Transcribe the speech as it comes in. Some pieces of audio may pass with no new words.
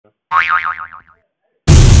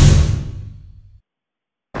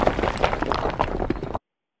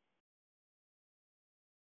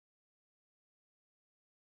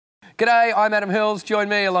G'day, I'm Adam Hills. Join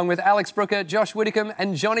me along with Alex Brooker, Josh Widdicombe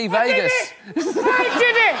and Johnny Vegas. I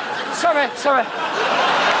did it! Sorry.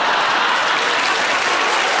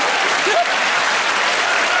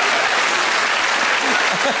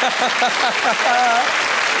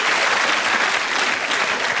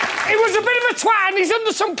 He was a bit of a twat and he's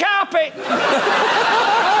under some carpet.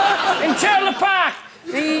 In Taylor Park.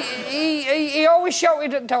 He always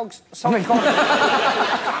shouted at dogs. Sorry, go on.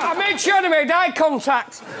 I made sure he made eye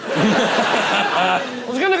contact. I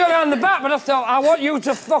was going to go down the back, but I thought, I want you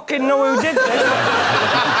to fucking know who did this.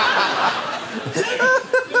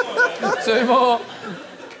 2 more.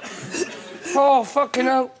 Oh, fucking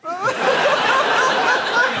hell.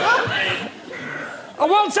 I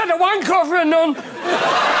once had a wank over a nun.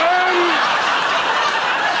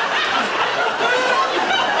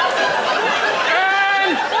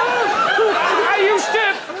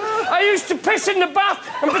 I used to piss in the bath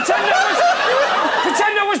and pretend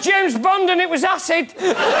I was James Bond and it was acid.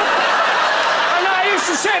 And I used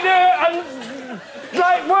to sit there and,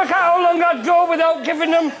 like, work out how long I'd go without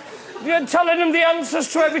telling them the answers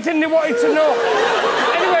to everything they wanted to know.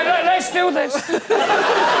 Anyway, let's do this.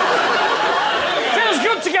 Feels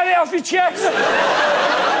good to get it off your chest.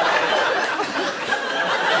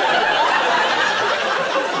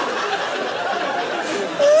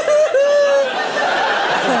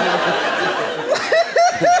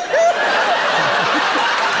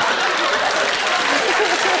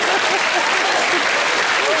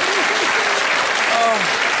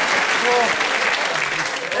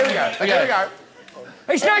 Here we go.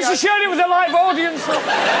 It's nice to share it with a live audience.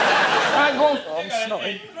 Right, go on. I'm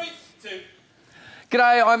snotty. 3, 2.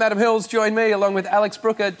 G'day, I'm Adam Hills. Join me along with Alex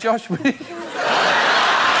Brooker, Josh Widdicombe.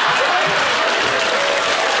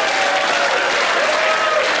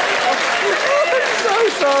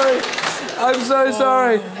 I'm so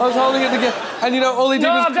sorry. I was holding it together. And you know, all he did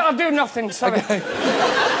was... No, I'll do nothing, sorry. Okay.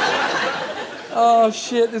 Oh,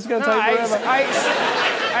 shit, this is going to take forever.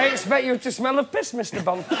 I expect you to smell of piss, Mr.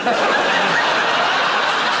 Bond.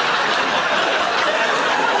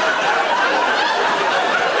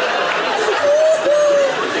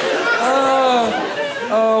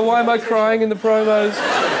 Oh, why am I crying in the promos?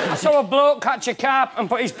 I saw a bloke catch a carp and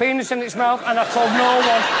put his penis in its mouth and I told no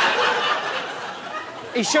one.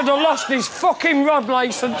 He should have lost his fucking rod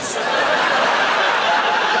licence.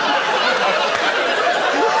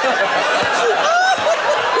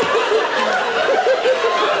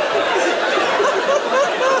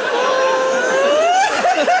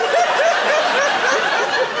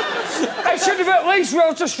 I should have at least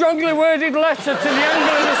wrote a strongly worded letter to the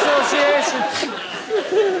Angling Association.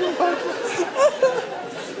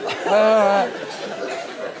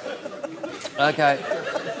 OK.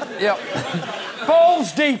 Yep.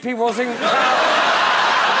 Balls deep he was in. And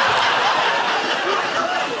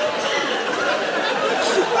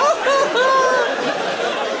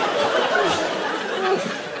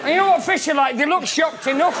you know what fish are like? They look shocked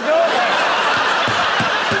enough, don't they?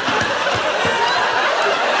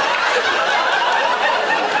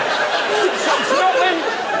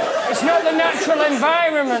 It's not the natural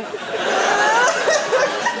environment.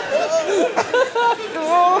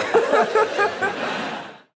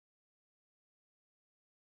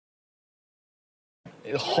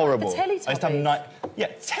 Horrible. Teletubbies. I used to have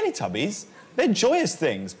Teletubbies. They're joyous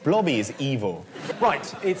things. Blobby is evil.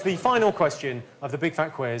 Right, it's the final question of the Big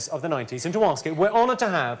Fat Quiz of the 90s, and to ask it, we're honoured to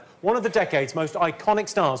have one of the decade's most iconic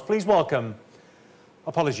stars. Please welcome...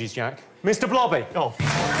 Apologies, Jack. Mr. Blobby. Oh.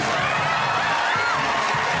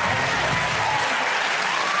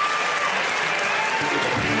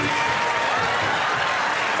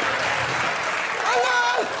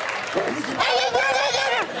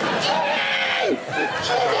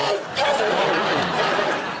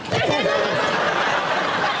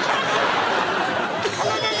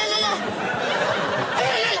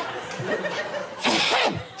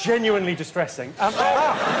 Genuinely distressing. Don't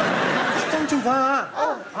do that.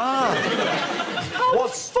 What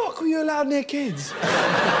the fuck were you allowed near kids?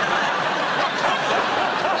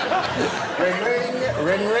 Ring, ring,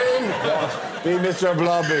 ring, ring. Be Mr.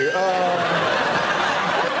 Blobby.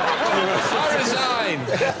 I resign.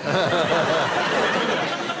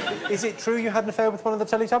 Is it true you had an affair with one of the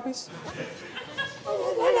Teletubbies?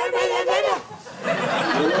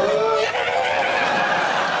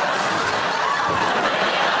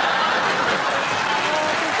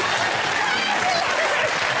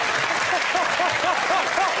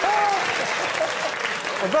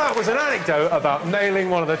 Well, that was an anecdote about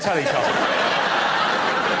nailing one of the Teletubbies.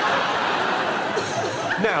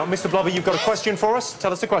 Now, Mr. Blobby, you've got a question for us.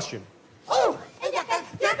 Tell us the question. Oh!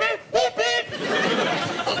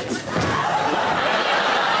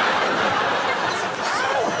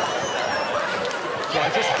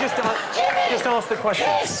 just ask the question.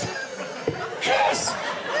 Yes!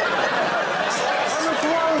 I'm a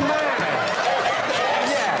grown man.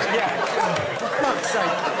 Yeah. For fuck's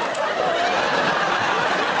sake.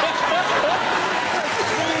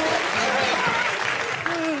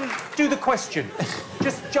 Do the question.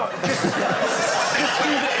 Just do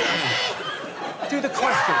the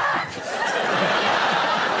question.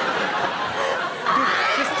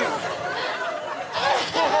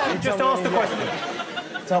 Just ask the question.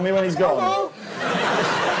 Tell me when he's gone.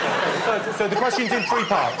 So the question's in 3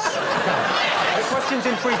 parts. The question's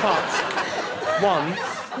in 3 parts. 1.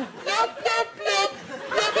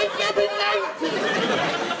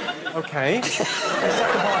 Okay. The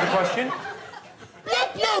second part of the question.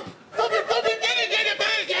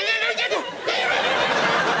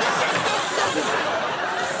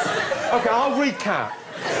 Okay, I'll recap.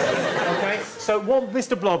 Okay, so what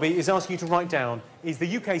Mr. Blobby is asking you to write down is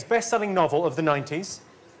the UK's best-selling novel of the 90s,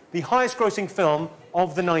 the highest-grossing film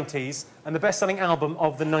of the 90s, and the best-selling album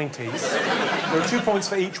of the 90s. There are 2 points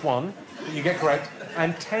for each one that you get correct,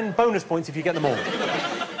 and 10 bonus points if you get them all.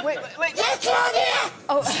 Wait. Yes, Claudia!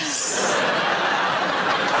 Oh.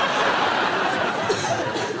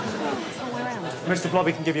 Mr.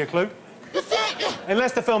 Blobby can give you a clue.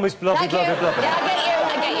 Unless the film is Blobby, Blobby, Blobby. Yeah, I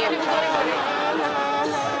get you.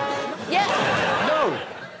 Yeah. No!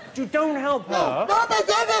 You don't help her. That's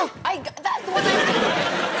the one I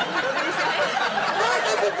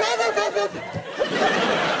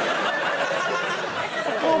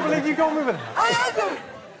can't believe you got me with that.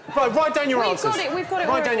 Right, write down your answers. We've got it.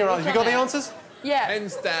 Write down your answers. You got the answers? Yeah.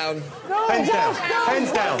 Pens down. Pens down.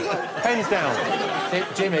 Pens down. Pens down.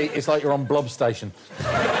 Jimmy, it's like you're on Blob Station.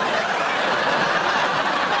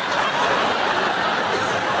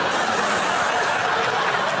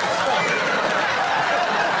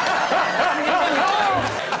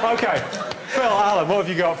 OK. Phil, Alan, what have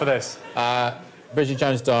you got for this? Bridget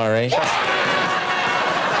Jones' Diary.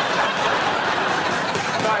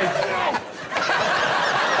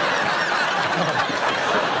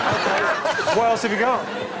 What else have you got?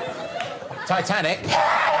 Titanic.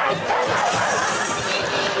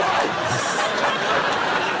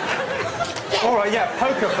 All right, yeah,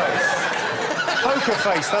 Poker Face. Poker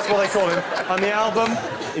Face, that's what they call him. And the album?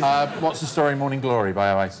 What's the Story, Morning Glory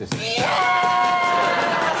by Oasis.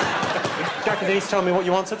 Jackie, Denise, tell me what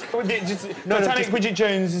you answered. Titanic, Bridget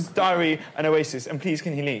Jones' Diary and Oasis, and please,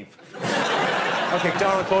 can he leave? OK,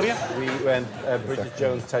 Dara and Claudia? We went Bridget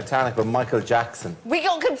Jones' Titanic with Michael Jackson. We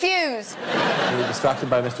got confused. We were distracted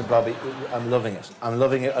by Mr. Blobby. I'm loving it. I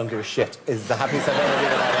don't give a shit. It's the happiest I've ever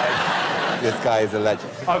been in my life. This guy is a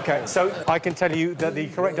legend. OK, so I can tell you that the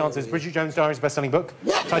correct answer is Bridget Jones' Diary's best-selling book,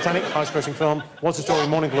 Titanic, highest-grossing film, What's the Story,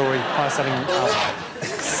 Morning Glory, highest-selling album. You're right.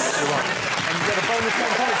 And you get a bonus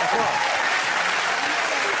 10 points as well.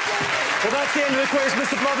 Well, that's the end of the quiz,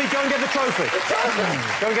 Mr. Blobby. Go and get the trophy.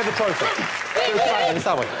 Go and get the trophy. It's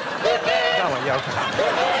that way. That way, yeah, OK.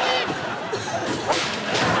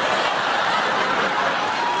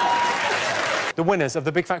 The winners of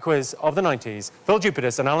the Big Fat Quiz of the 90s, Phil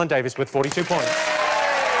Jupitus and Alan Davis with 42 points.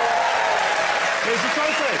 Here's your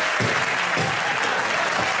trophy.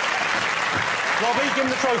 Blobby, give him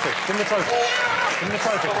the trophy. Give him the trophy. Give him the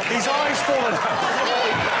trophy. His eye's fallen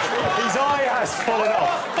off. His eye has fallen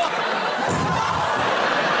off.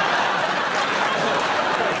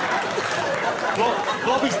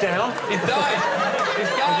 Blobby's down. He's died. He's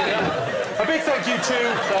gone. A big thank you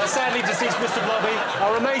to sadly deceased Mr. Blobby,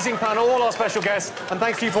 our amazing panel, all our special guests, and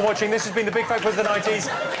thanks to you for watching. This has been the Big Fat Quiz of the 90s.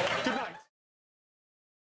 Good night.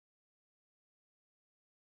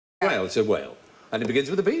 Whale, it's a whale. And it begins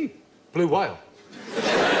with a B. Blue whale.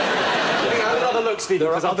 Have another look, Steve,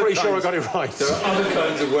 because I'm pretty sure I got it right. There are other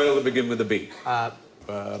kinds of whale that begin with a B.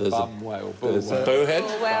 There's a whale. There's a bowhead.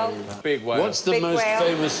 Well, Big whale. What's the Big most whale.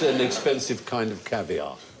 famous and expensive kind of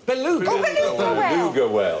caviar? Beluga. Beluga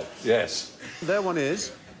whale, yes. There one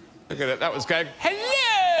is. Look at it. That was going.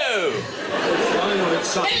 Hello! Hello! I'm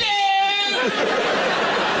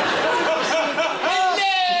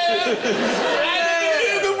a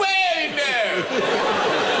beluga whale now!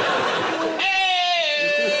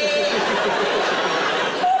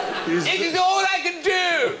 It is all I can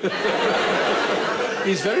do!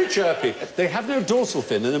 He's very chirpy. They have no dorsal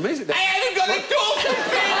fin, and amazing. I haven't got a dorsal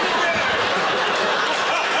fin!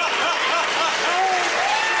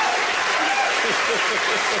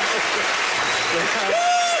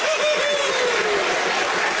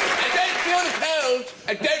 I don't feel the cold.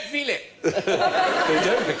 I don't feel it. They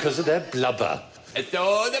don't because of their blubber. It's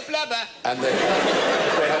all the blubber. And they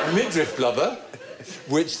have midriff blubber,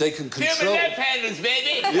 which they can control. Silver left handles,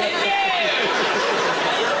 baby. Yeah.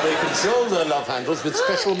 They control their love handles with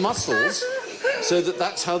special muscles, so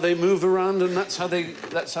that's how they move around, and that's how they,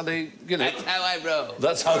 you know. That's how I roll.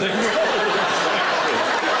 That's how they roll.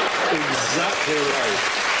 Exactly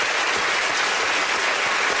right.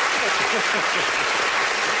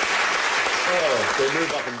 Oh, they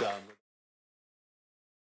move up and down.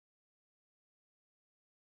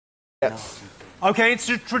 Yes. OK, it's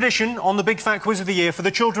a tradition on the Big Fat Quiz of the Year for the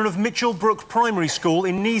children of Mitchell Brook Primary School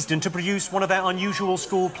in Neasden to produce one of their unusual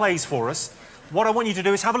school plays for us. What I want you to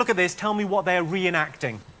do is have a look at this, tell me what they're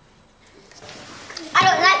reenacting. I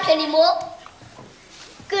don't like you anymore.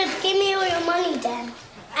 Good, give me all your money then.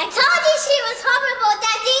 I told you she was horrible,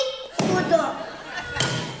 Daddy. Hold up.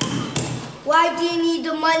 Why do you need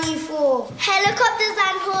the money for? Helicopters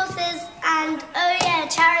and horses and, oh yeah,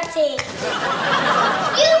 charity.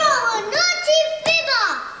 You are a naughty fibber!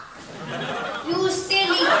 You're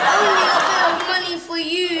silly, only a bit of money for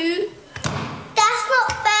you. That's not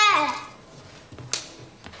fair.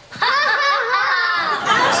 Ha ha ha!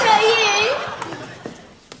 I'll show you.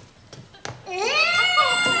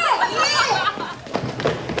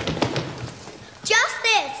 Just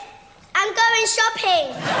this. I'm going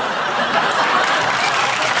shopping.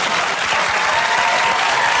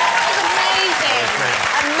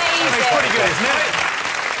 Pretty good, isn't it?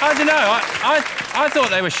 I don't know. I thought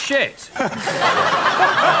they were shit. Really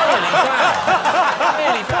bad.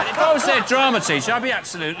 Really bad. If I was their drama teacher, I'd be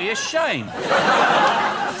absolutely ashamed.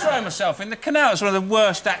 I'd throw myself in the canal. It's one of the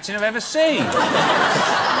worst acting I've ever seen.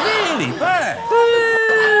 Really bad.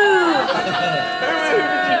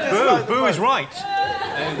 Boo! Boo is right.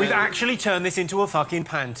 We've actually turned this into a fucking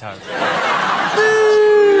panto.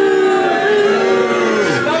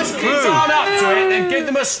 Those kids aren't up to it, then give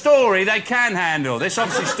them a story they can handle. This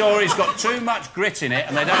obviously story's got too much grit in it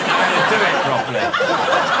and they don't know how to do it properly.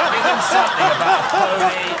 Give them something about a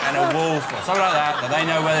pony and a wolf or something like that they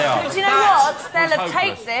know where they are. Do you know what? They'll have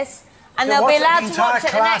taped this and they'll be allowed to watch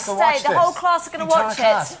it the next day. The whole class are going to watch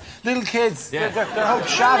it. Little kids, Yeah. their hope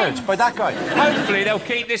shattered by that guy. Hopefully they'll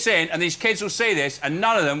keep this in and these kids will see this and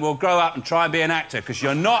none of them will grow up and try and be an actor because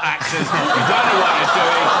you're not actors, you don't know what you're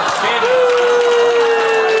doing.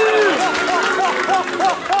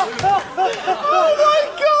 Oh my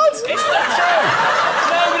God! It's the truth.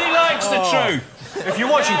 Nobody likes the truth. If you're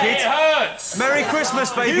watching, kids, It hurts. Merry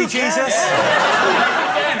Christmas, baby Jesus. You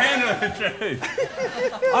can't handle the truth.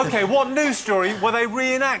 OK, what news story were they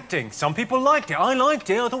reenacting? Some people liked it. I liked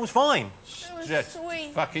it. I thought it was fine. Just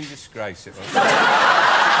fucking disgrace it was.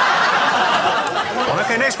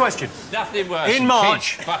 OK, next question. Nothing worse In than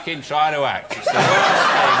March. kids fucking trying to act. It's the worst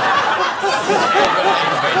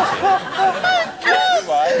thing ever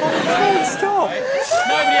Stop.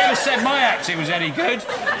 Nobody ever said my acting was any good.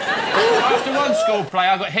 After one school play,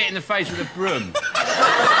 I got hit in the face with a broom.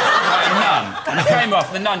 By a nun. And I came off,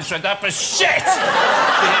 and the nun just went, "That was shit!" She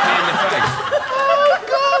hit me in the face. Oh,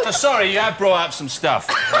 God! Oh, sorry, you have brought up some stuff.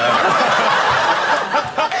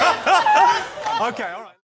 OK, all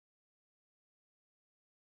right.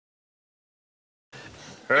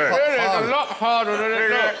 It's a lot harder than it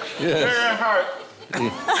looks. Yes.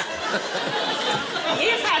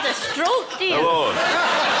 You've had a stroke, dear. Hello.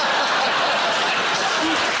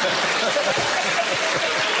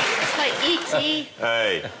 It's like E.T.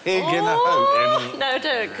 Hey. Oh, no,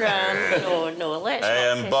 don't, Gran. No, let's I not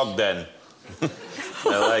am kiss. Bogdan. I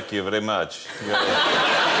like you very much. You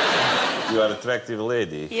are an attractive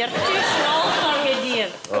lady. You're too small for me, dear.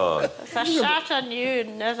 Oh, If I sat on you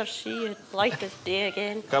and never see you light this day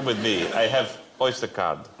again. come with me. I have Oyster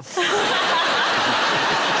card.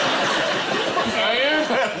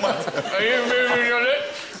 Are you moving your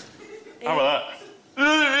lips? How about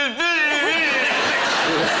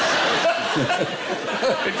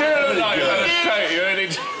It doesn't look like you're going to straight. You're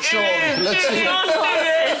heading Sean. Let's see.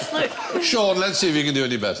 Look, Sean, let's see if you can do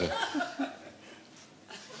any better.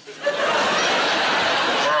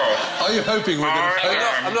 Are you hoping we're going to...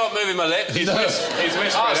 I'm not moving my lips. He's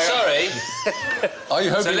whispering. Oh, sorry. Are you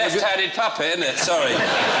It's a hoping... left-handed puppet, isn't it? Sorry.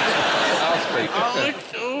 I'll speak.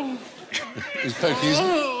 He's poking his...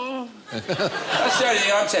 That's the only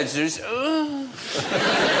thing I'm tempted to do.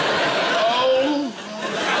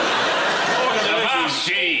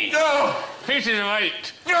 Pieces of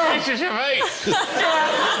eight. Pieces of eight. You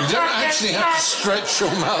don't actually have to stretch your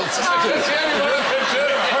mouth. That's the only one I can do.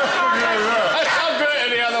 I can't do it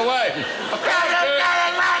any other way. I can't do it.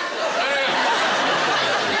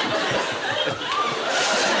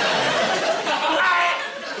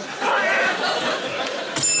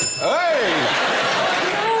 Hey!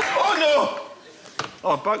 Oh, no!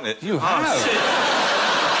 Oh, I bugged it. You have.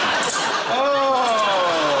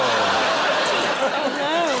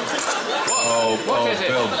 Oh, What is it?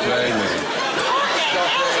 Bill. child playing with him.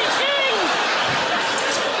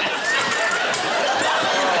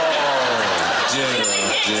 Dear.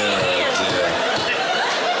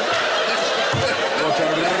 What a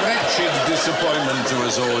wretched disappointment to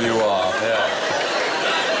us all you are. Yeah.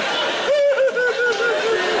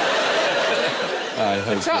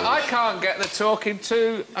 I can't get the talking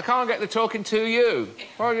to. I can't get the talking to you.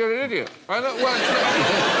 Oh, you're an idiot.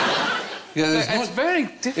 It's very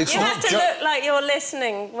difficult. You have to look like you're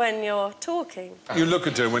listening when you're talking. You look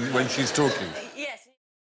at her when she's talking. Yes.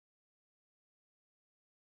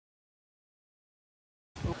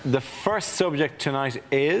 The first subject tonight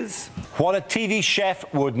is what a TV chef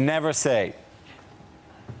would never say.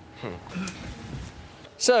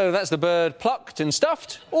 So that's the bird plucked and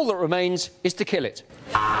stuffed. All that remains is to kill it.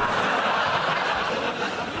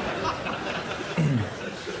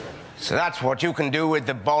 So that's what you can do with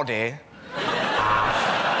the body.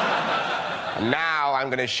 And now I'm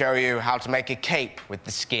going to show you how to make a cape with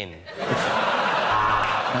the skin.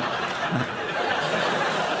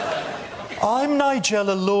 I'm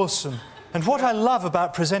Nigella Lawson, and what I love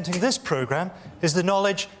about presenting this programme is the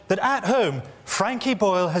knowledge that at home, Frankie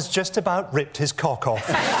Boyle has just about ripped his cock off.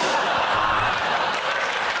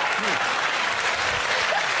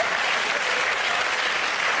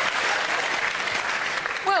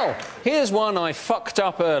 Well, here's one I fucked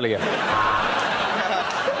up earlier.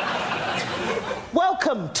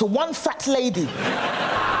 Welcome to One Fat Lady.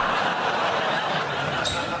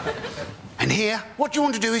 And here, what you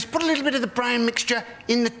want to do is put a little bit of the brown mixture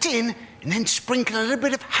in the tin and then sprinkle a little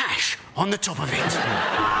bit of hash on the top of it.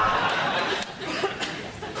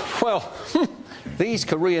 Well, these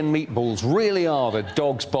Korean meatballs really are the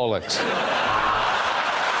dog's bollocks.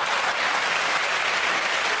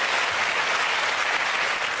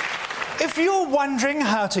 If you're wondering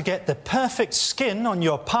how to get the perfect skin on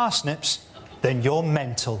your parsnips, then you're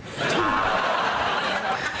mental.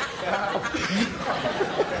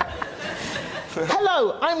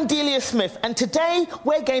 Hello, I'm Delia Smith, and today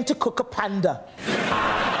we're going to cook a panda. Am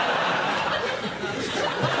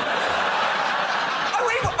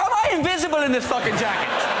I invisible in this fucking jacket?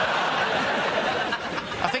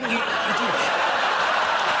 I think you...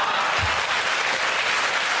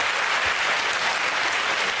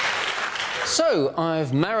 So,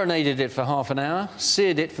 I've marinated it for half an hour,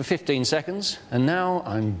 seared it for 15 seconds, and now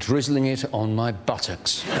I'm drizzling it on my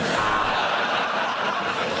buttocks.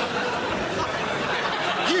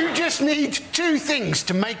 You just need two things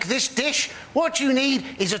to make this dish. What you need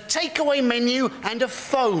is a takeaway menu and a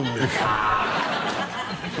phone.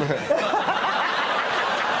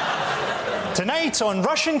 Tonight on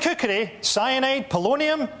Russian Cookery, cyanide,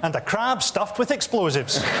 polonium, and a crab stuffed with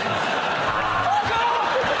explosives.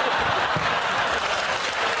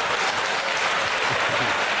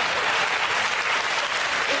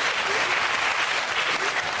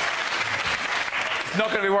 It's not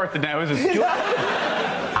going to be worth it now, is it?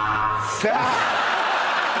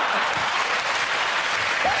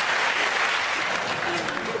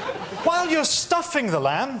 While you're stuffing the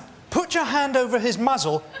lamb, put your hand over his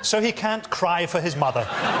muzzle so he can't cry for his mother.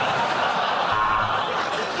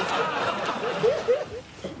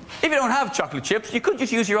 If you don't have chocolate chips, you could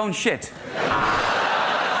just use your own shit.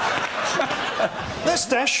 This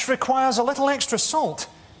dish requires a little extra salt,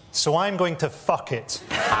 so I'm going to fuck it.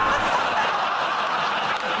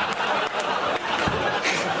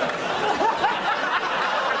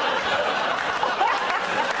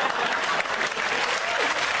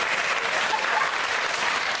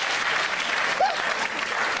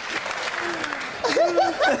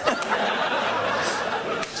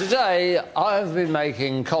 Today, I've been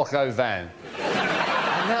making coq au vin.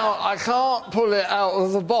 And now I can't pull it out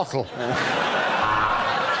of the bottle.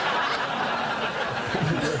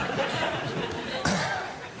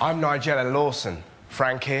 I'm Nigella Lawson.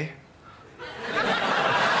 Frankie.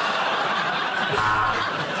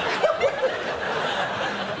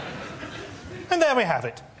 And there we have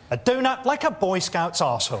it. A donut like a Boy Scout's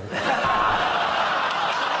arsehole.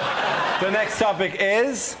 The next topic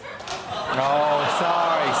is... Oh,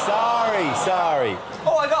 sorry.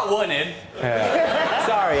 Oh, I got one in.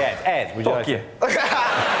 Sorry, Ed. Ed, would you like to...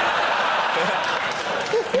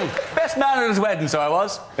 Best man at his wedding, so I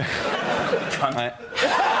was.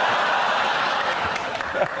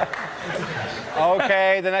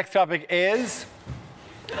 OK, the next topic is...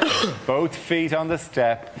 both feet on the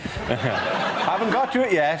step. Haven't got to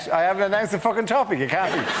it yet. I haven't announced the fucking topic. You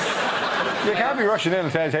can't be rushing in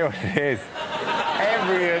and tell you what it is.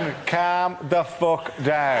 Everyone, calm the fuck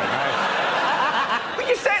down. But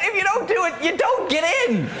you said if you don't do it, you don't get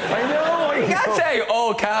in. I know. You can't say,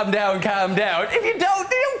 oh, calm down, calm down. If you don't,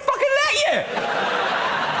 they don't fucking let you.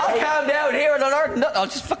 I'll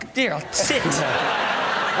just fucking dear. I'll sit.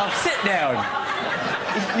 I'll sit down.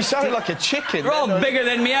 You sound like a chicken. You're all bigger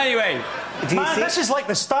than me anyway. Man, this is like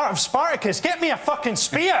the start of Spartacus. Get me a fucking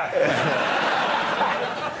spear.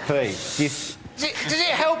 Please. Does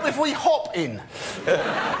it help if we hop in?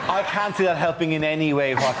 I can't see that helping in any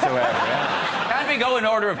way whatsoever. Yeah? Can't we go in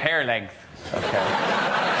order of hair length? Okay.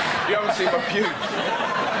 You haven't seen my pubes.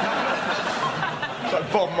 It's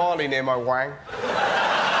like Bob Marley near my wang.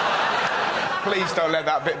 Please don't let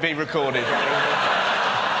that bit be recorded.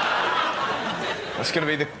 That's going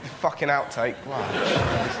to be the fucking outtake. Wow.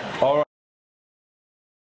 All right.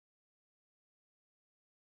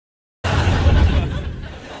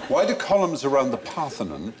 Why do columns around the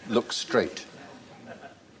Parthenon look straight?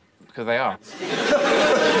 Because they are.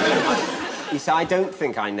 You see, I don't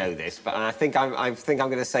think I know this, but I think I'm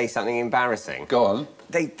going to say something embarrassing. Go on.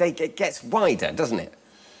 It gets wider, doesn't it?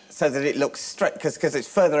 So that it looks straight, because it's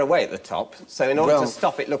further away at the top. So in order to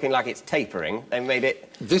stop it looking like it's tapering, they made it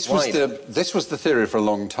wider. This was the theory for a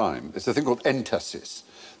long time. It's a thing called entasis,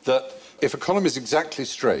 that if a column is exactly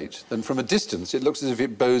straight, then from a distance it looks as if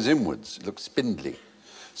it bows inwards. It looks spindly.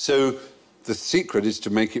 So the secret is to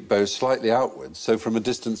make it bow slightly outwards, so from a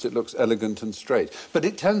distance it looks elegant and straight. But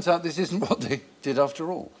it turns out this isn't what they did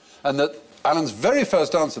after all. And that Alan's very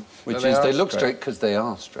first answer, which is they look straight because they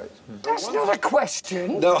are straight. That's not a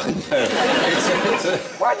question. No, I know.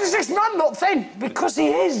 Why does this man look thin? Because he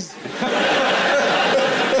is.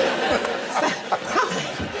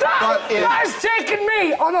 That has taken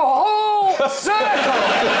me on a whole circle,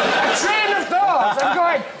 a train of thought. I'm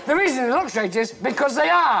going, the reason they look straight is because they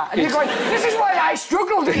are. And you're going, this is why I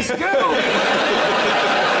struggled in school.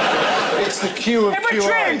 It's the Q of QI. If a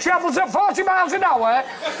train travels at 40 miles an hour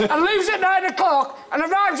and leaves at 9 o'clock and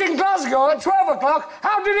arrives in Glasgow at 12 o'clock,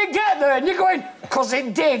 how did it get there? And you're going, because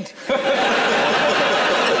it did.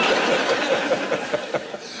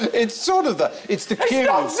 It's sort of that. It's the Q. It's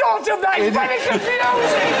not sort of that. It's very confusing.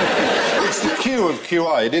 It's the Q of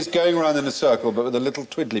QI. It is going around in a circle, but with a little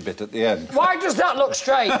twiddly bit at the end. Why does that look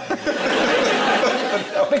straight?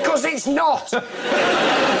 Because it's not.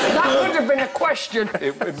 That would have been a question.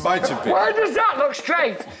 It might have been. Why does that look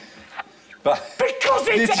straight? But because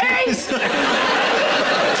it is!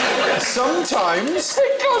 Sometimes...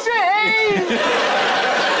 Because it is!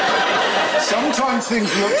 Sometimes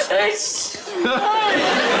things look... It's...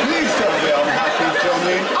 Please don't be unhappy,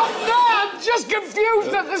 Johnny. I'm not! I'm just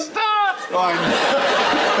confused at the start! Fine.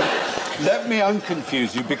 Let me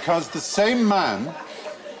unconfuse you, because the same man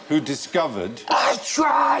who discovered... I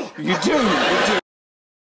try! You do.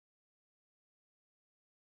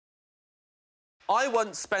 I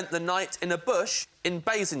once spent the night in a bush in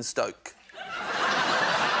Basingstoke.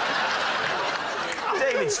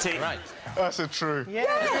 David's team. Right. That's a true. Yeah.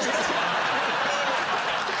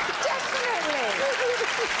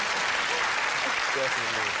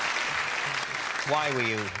 Why were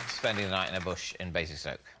you spending the night in a bush in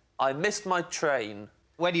Basingstoke? I missed my train.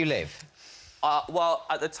 Where do you live? Well,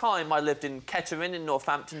 at the time, I lived in Kettering in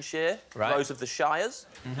Northamptonshire, Right. Rose of the Shires.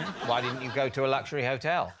 Why didn't you go to a luxury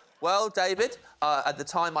hotel? Well, David, at the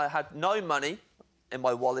time, I had no money in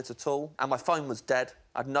my wallet at all, and my phone was dead.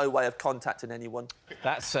 I had no way of contacting anyone.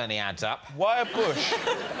 That certainly adds up. Why a bush?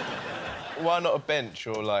 Why not a bench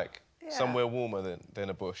or, like, somewhere warmer than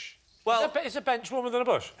a bush? Well... Is a bench warmer than a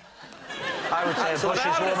bush? I would say a bush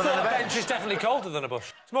is warmer than a bench. Is definitely colder than a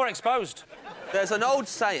bush. It's more exposed. There's an old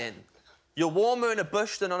saying, you're warmer in a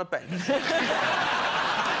bush than on a bench.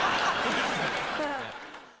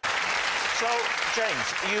 So,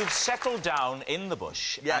 James, you've settled down in the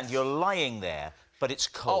bush and you're lying there, but it's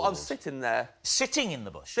cold. Oh, I'm sitting there. Sitting in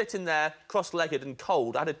the bush? Sitting there, cross-legged and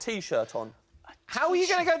cold. I had a T-shirt on. How are you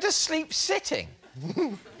going to go to sleep sitting?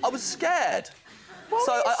 I was scared.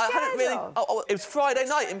 So I hadn't really... it was Friday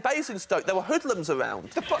night in Basingstoke. There were hoodlums around.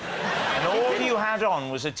 And all you had on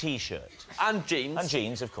was a T-shirt? And jeans. And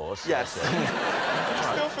jeans, of course. Yes.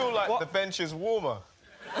 I still feel like the bench is warmer.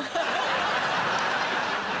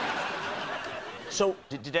 So,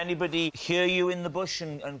 did anybody hear you in the bush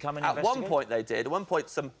and come and investigate? At one point they did. At one point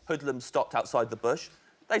some hoodlums stopped outside the bush.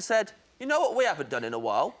 They said, you know what we haven't done in a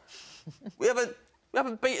while? We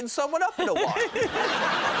haven't beaten someone up in a while.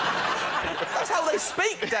 That's how they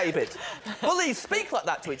speak, David. Bullies speak like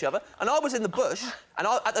that to each other. And I was in the bush, and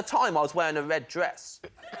at the time I was wearing a red dress.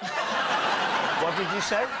 What did you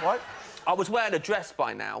say? What? I was wearing a dress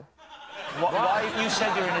by now. Why? You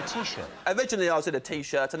said you're in a T-shirt. Originally I was in a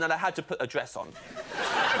T-shirt, and then I had to put a dress on.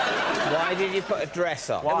 Why did you put a dress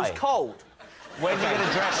on? Why? It was cold. Where did you get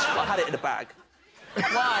a dress from? I had it in a bag.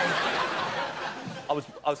 Why? I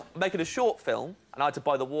was making a short film, and I had to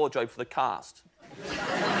buy the wardrobe for the cast.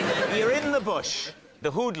 You're in the bush.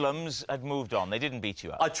 The hoodlums had moved on. They didn't beat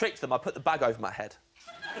you up. I tricked them. I put the bag over my head.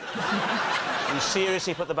 You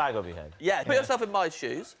seriously put the bag over your head? Yeah, put yourself in my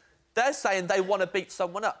shoes. They're saying they want to beat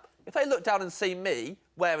someone up. If they look down and see me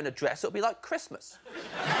wearing a dress, it'll be like Christmas.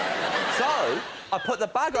 So, I put the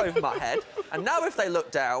bag over my head, and now if they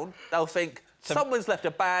look down, they'll think someone's left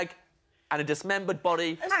a bag and a dismembered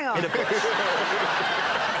body in a bush.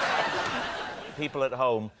 People at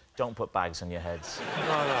home, don't put bags on your heads.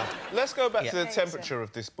 No. Let's go back to the temperature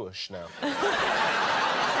of this bush now.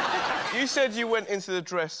 You said you went into the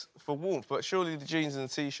dress for warmth, but surely the jeans and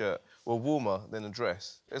the T-shirt were warmer than the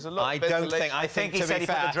dress. There's a lot of ventilation. I think he said he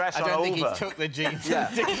put the dress on over. I don't think he took the jeans and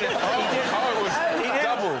the T-shirt. It was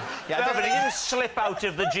double. Yeah, but he didn't slip out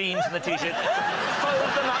of the jeans and the T-shirt, fold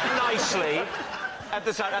them up nicely at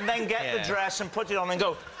the side, and then get the dress and put it on and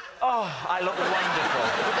go, oh, I look wonderful.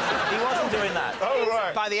 He wasn't doing that. Oh,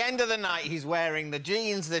 right. By the end of the night, he's wearing the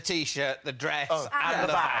jeans, the T-shirt, the dress, and the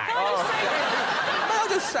bag. May I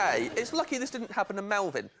just say, it's lucky this didn't happen to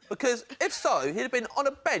Melvin, because if so, he'd have been on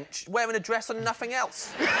a bench wearing a dress and nothing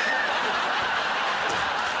else.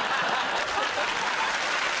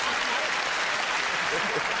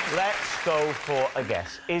 Let's go for a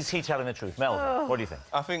guess. Is he telling the truth? Melvin, what do you think?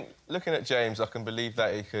 I think, looking at James, I can believe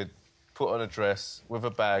that he could put on a dress with a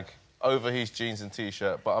bag over his jeans and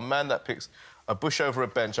T-shirt, but a man that picks a bush over a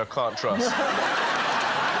bench, I can't trust.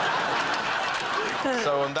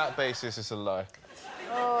 So on that basis, it's a lie.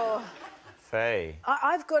 Oh. Faye.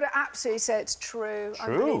 I've got to absolutely say it's true.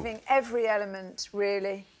 I'm believing every element,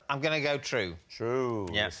 really. I'm going to go true. True.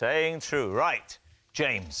 Yeah. You're saying true. Right.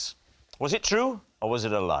 James, was it true or was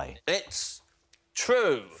it a lie? It's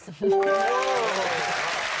true.